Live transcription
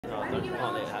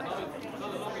Can't do that.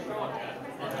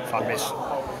 Fuck this.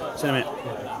 See you in a minute.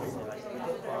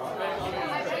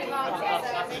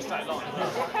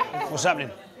 What's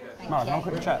happening? Mara, can I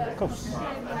quick chat? Of course.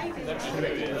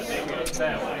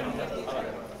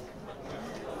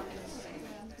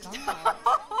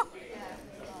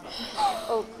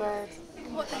 Oh God.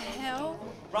 What the hell?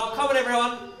 Right, come on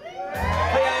everyone. Put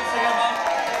your hands together.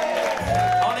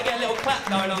 I want to get a little clap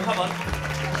going on, come on.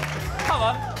 Come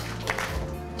on.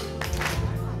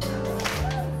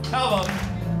 Come on.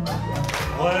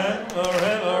 When the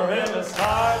river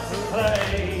starts to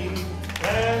play,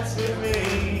 dance with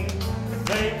me,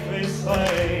 make me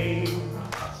sway.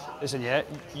 Listen, yeah,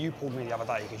 you pulled me the other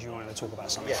day because you wanted to talk about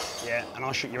something. Yeah. And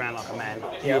I shook you around like a man.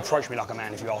 You approached me like a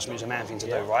man if you asked me. It was a man thing to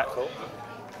do, right? Cool.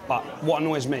 But what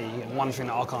annoys me, and one thing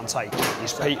that I can't take,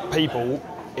 is people,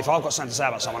 if I've got something to say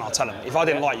about someone, I'll tell them. If I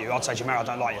didn't like you, I'd say to you, Mary, I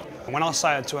don't like you. And when I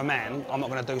say to a man, I'm not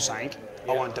going to do something,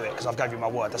 I won't do it because I've gave you my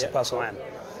word. That's the person I am.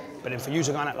 But then for you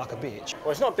to go and act like a bitch...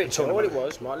 Well, it's not a bitch. What it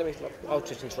was, Mike, I'll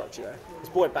just interrupt you there. It's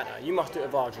boy banter. You must do it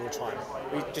with Arj all the time.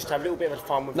 We just have a little bit of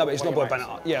fun with... No, but it's not boy banter.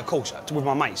 Yeah, of course, with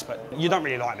my mates, but you don't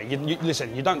really like me.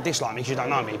 Listen, you don't dislike me because you don't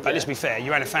know me, but let's be fair,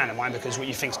 you ain't a fan of mine because what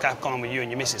you think's gone on with you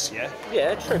and your missus, yeah?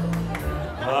 Yeah, true.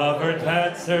 Other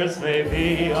dancers may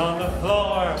be on the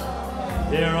floor.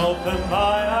 Dear, open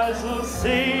my eyes, will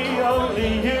see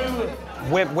only you.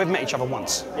 We've met each other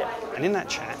once. Yeah. And in that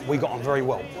chat, we got on very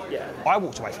well. Yeah. I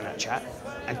walked away from that chat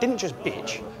and didn't just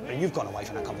bitch, but you've gone away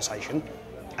from that conversation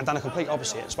and done a complete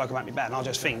opposite and spoke about me bad, and I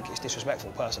just think it's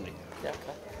disrespectful, personally. Yeah,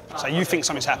 okay. So you think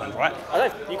something's happened, right? I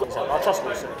don't. You got to. I trust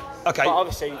Lucy. Okay. But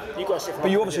obviously, you got to sit. But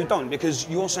you obviously don't, because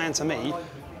you're saying to me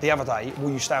the other day,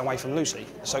 will you stay away from Lucy?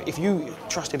 So if you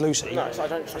trusted Lucy... No, so I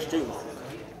don't trust you.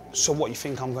 So what, you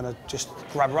think I'm going to just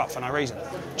grab her up for no reason?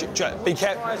 Be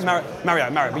careful,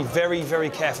 Mario, be very, very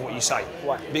careful what you say.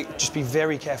 Why? Just be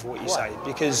very careful what you say,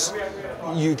 because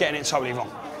you're getting it totally wrong.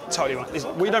 Totally wrong.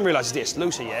 Listen, what you don't realise is this.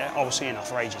 Lucy, yeah, I was seeing her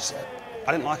for ages.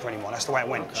 I didn't like her anymore, that's the way it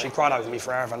went. She cried over me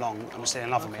for however long and was still in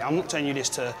love with me. I'm not telling you this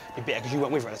to be bitter because you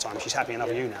weren't with her at the time. She's happy in love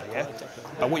with you now, yeah?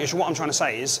 But what I'm trying to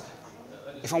say is,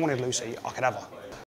 if I wanted Lucy, I could have her.